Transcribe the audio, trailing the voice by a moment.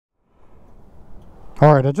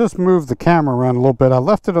Alright, I just moved the camera around a little bit. I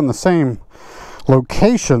left it on the same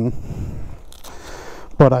location,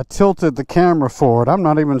 but I tilted the camera forward. I'm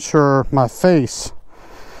not even sure my face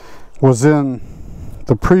was in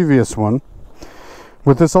the previous one.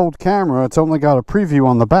 With this old camera, it's only got a preview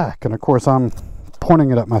on the back, and of course I'm pointing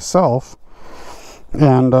it at myself.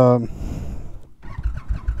 And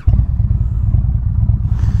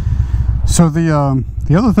so the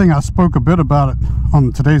other thing I spoke a bit about it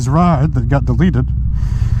on today's ride that got deleted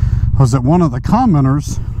was that one of the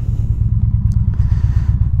commenters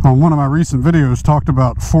on one of my recent videos talked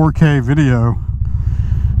about 4K video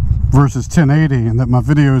versus 1080, and that my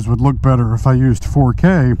videos would look better if I used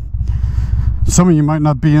 4K. Some of you might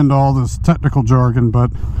not be into all this technical jargon, but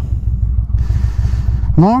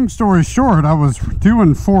long story short, I was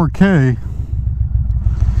doing 4K,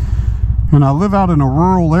 and I live out in a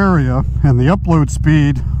rural area, and the upload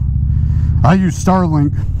speed, I use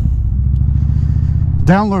Starlink.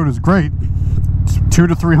 Download is great. It's 200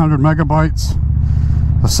 to 300 megabytes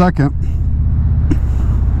a second,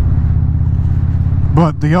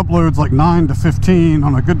 but the upload's like 9 to 15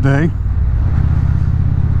 on a good day.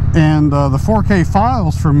 And the 4K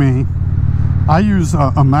files for me, I use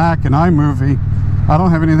a Mac and iMovie. I don't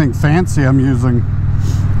have anything fancy I'm using,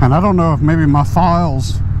 and I don't know if maybe my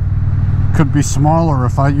files could be smaller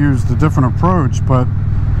if I used a different approach. But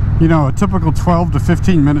you know, a typical 12 to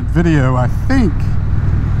 15 minute video, I think,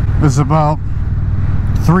 is about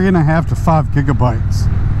 3.5 to 5 gigabytes,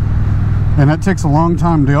 and that takes a long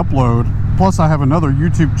time to upload. Plus I have another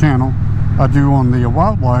YouTube channel I do on the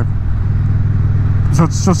wildlife, so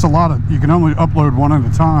it's just a lot of, you can only upload one at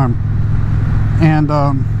a time. And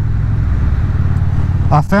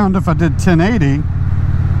I found if I did 1080,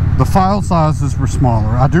 the file sizes were smaller.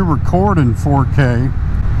 I do record in 4K.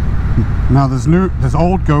 Now this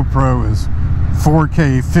old GoPro is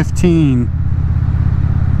 4K 15,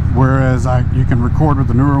 whereas you can record with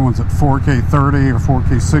the newer ones at 4K 30 or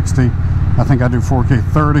 4K 60. I think I do 4K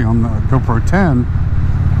 30 on the GoPro 10.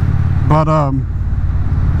 But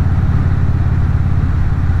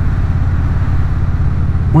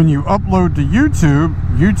when you upload to YouTube,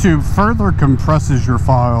 YouTube further compresses your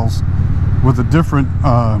files with a different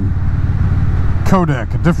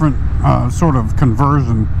codec, a different sort of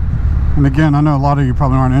conversion. And again, I know a lot of you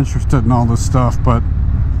probably aren't interested in all this stuff, but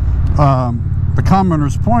the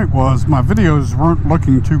commenter's point was my videos weren't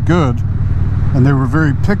looking too good, and they were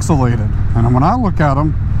very pixelated. And when I look at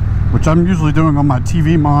them, which I'm usually doing on my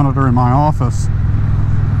TV monitor in my office,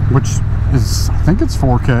 which is, I think it's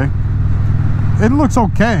 4K, it looks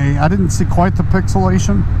okay. I didn't see quite the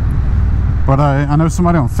pixelation, but I know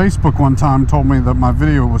somebody on Facebook one time told me that my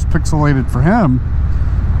video was pixelated for him,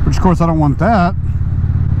 which of course I don't want that.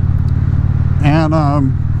 And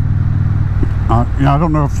you know, I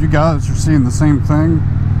don't know if you guys are seeing the same thing.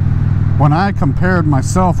 When I compared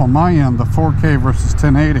myself on my end, the 4K versus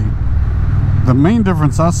 1080, the main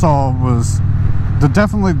difference I saw was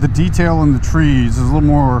definitely the detail in the trees is a little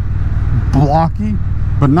more blocky,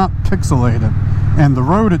 but not pixelated. And the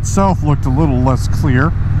road itself looked a little less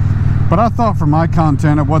clear. But I thought for my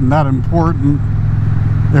content it wasn't that important.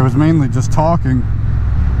 It was mainly just talking.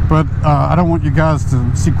 But I don't want you guys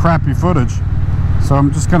to see crappy footage. So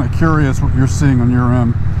I'm just kind of curious what you're seeing on your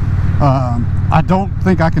end. I don't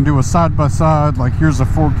think I can do a side-by-side, like here's a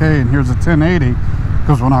 4K and here's a 1080,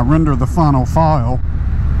 because when I render the final file,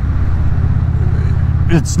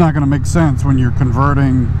 it's not going to make sense when you're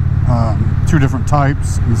converting two different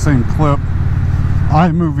types in the same clip.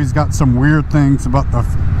 iMovie's got some weird things about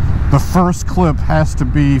the first clip has to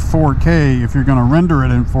be 4K if you're going to render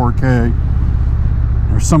it in 4K,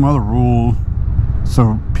 or some other rule.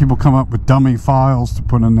 So people come up with dummy files to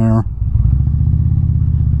put in there.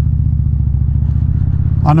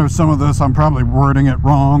 I know some of this I'm probably wording it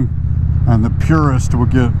wrong, and the purist will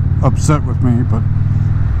get upset with me, but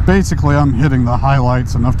basically I'm hitting the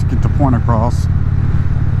highlights enough to get the point across.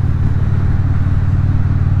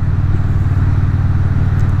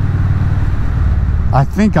 I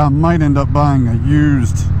think I might end up buying a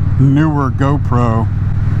used, newer GoPro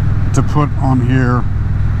to put on here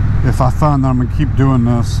if I find that I'm gonna keep doing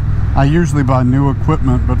this. I usually buy new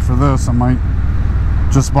equipment, but for this I might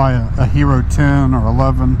just buy a Hero 10 or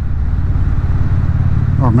 11,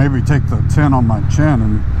 or maybe take the 10 on my chin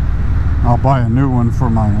and I'll buy a new one for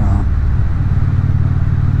my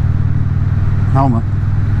helmet.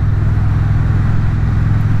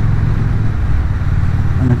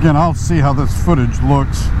 And again, I'll see how this footage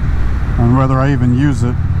looks and whether I even use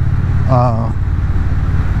it.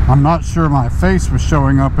 I'm not sure my face was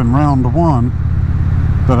showing up in round one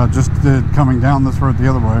that I just did coming down this road the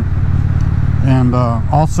other way. And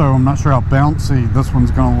also, I'm not sure how bouncy this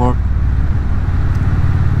one's going to look,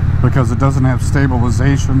 because it doesn't have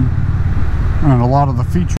stabilization and a lot of the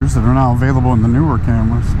features that are now available in the newer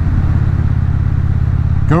cameras.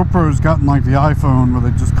 GoPro's gotten like the iPhone, where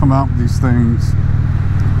they just come out with these things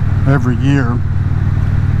every year,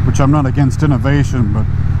 which I'm not against innovation, but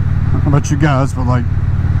I don't know about you guys, but like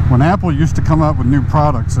when Apple used to come out with new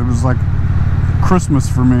products, it was like Christmas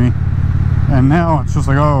for me. And now it's just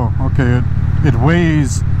like, oh, okay, it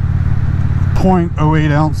weighs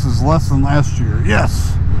 0.08 ounces less than last year.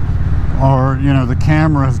 Yes. Or, you know, the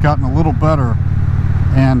camera has gotten a little better.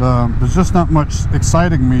 And there's just not much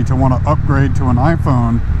exciting me to want to upgrade to an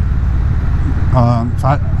iPhone. So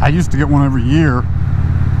I used to get one every year.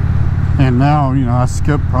 And now, you know, I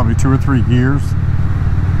skip probably 2 or 3 years.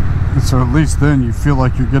 And so at least then you feel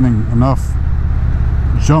like you're getting enough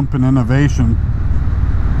jump in innovation.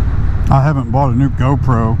 I haven't bought a new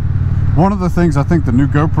GoPro. One of the things I think the new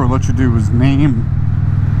GoPro lets you do is name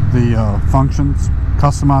the functions,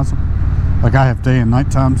 customize them. Like I have day and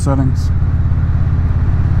nighttime settings,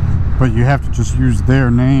 but you have to just use their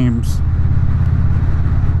names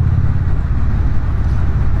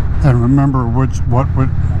and remember what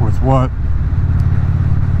with what.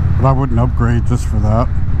 But I wouldn't upgrade just for that.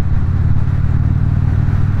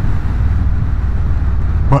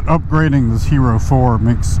 But upgrading this Hero 4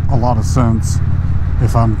 makes a lot of sense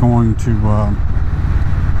if I'm going to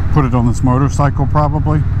put it on this motorcycle,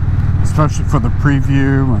 probably, especially for the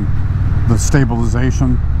preview and the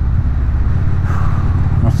stabilization.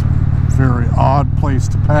 That's a very odd place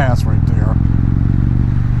to pass right there.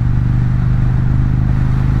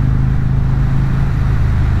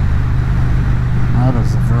 That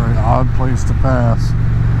is a very odd place to pass.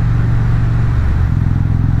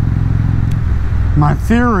 My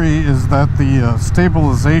theory is that the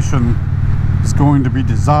stabilization is going to be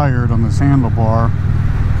desired on this handlebar,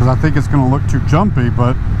 because I think it's going to look too jumpy.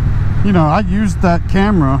 But you know, I used that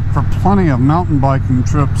camera for plenty of mountain biking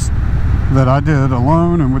trips that I did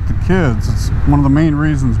alone and with the kids. It's one of the main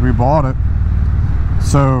reasons we bought it.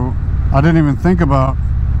 So I didn't even think about,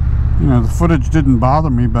 you know, the footage didn't bother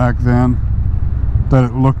me back then, that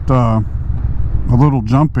it looked a little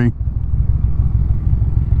jumpy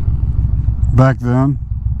back then.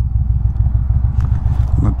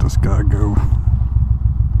 Let this guy go.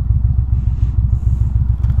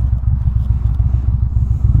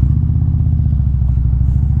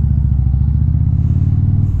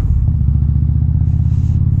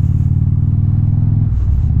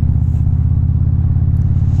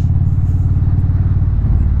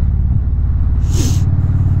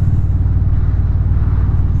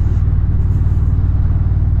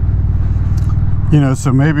 You know,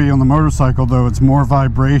 so maybe on the motorcycle, though, it's more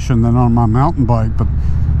vibration than on my mountain bike. But,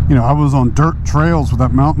 you know, I was on dirt trails with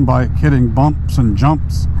that mountain bike hitting bumps and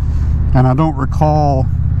jumps. And I don't recall...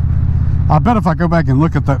 I bet if I go back and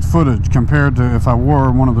look at that footage compared to if I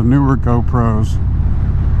wore one of the newer GoPros,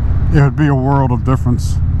 it would be a world of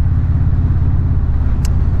difference.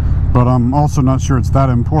 But I'm also not sure it's that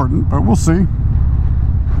important, but we'll see.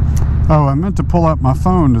 Oh, I meant to pull out my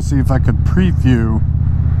phone to see if I could preview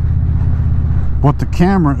what the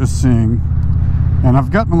camera is seeing, and I've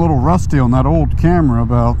gotten a little rusty on that old camera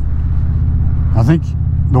about, I think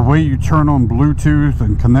the way you turn on Bluetooth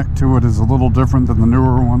and connect to it is a little different than the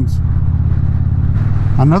newer ones.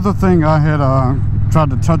 Another thing I had tried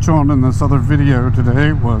to touch on in this other video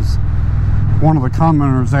today was one of the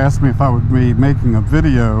commenters asked me if I would be making a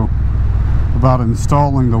video about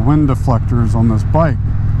installing the wind deflectors on this bike,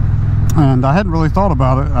 and I hadn't really thought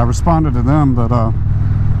about it. I responded to them that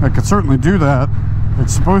I could certainly do that.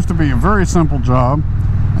 It's supposed to be a very simple job,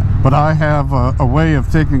 but I have a way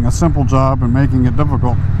of taking a simple job and making it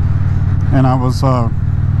difficult. And I was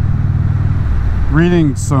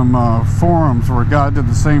reading some forums where a guy did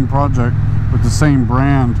the same project with the same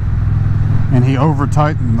brand, and he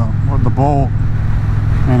over-tightened the bolt,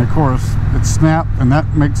 and of course it snapped, and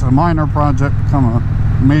that makes a minor project become a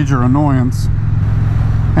major annoyance.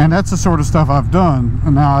 And that's the sort of stuff I've done.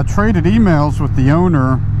 And now I traded emails with the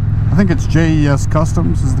owner. I think it's JES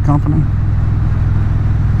Customs is the company.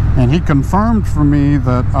 And he confirmed for me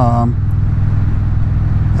that,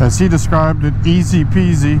 as he described it, easy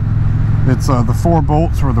peasy. It's the 4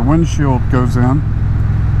 bolts where the windshield goes in.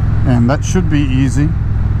 And that should be easy.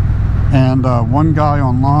 And one guy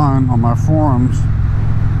online on my forums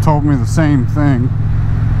told me the same thing.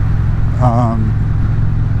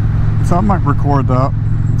 So I might record that.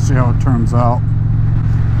 See how it turns out.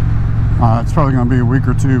 It's probably going to be a week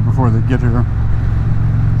or 2 before they get here.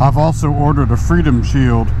 I've also ordered a Freedom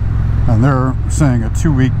Shield, and they're saying a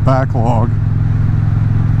 2-week backlog.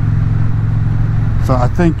 So I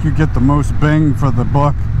think you get the most bang for the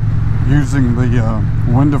buck using the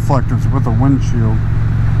wind deflectors with a windshield.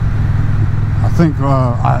 I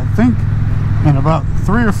think in about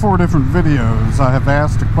 3 or 4 different videos I have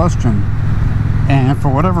asked a question, and for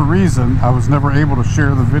whatever reason I was never able to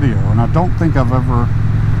share the video, and I don't think I've ever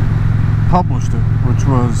published it, which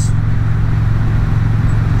was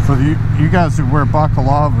for you guys who wear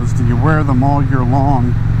Bacalavas, do you wear them all year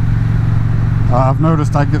long? I've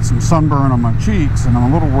noticed I get some sunburn on my cheeks, and I'm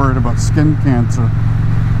a little worried about skin cancer,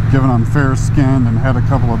 given I'm fair-skinned and had a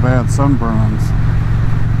couple of bad sunburns.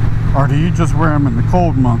 Or do you just wear them in the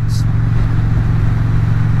cold months?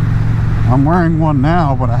 I'm wearing one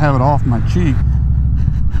now, but I have it off my cheek.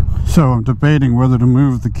 So I'm debating whether to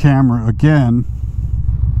move the camera again.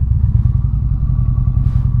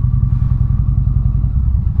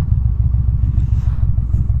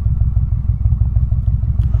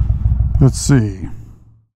 Let's see.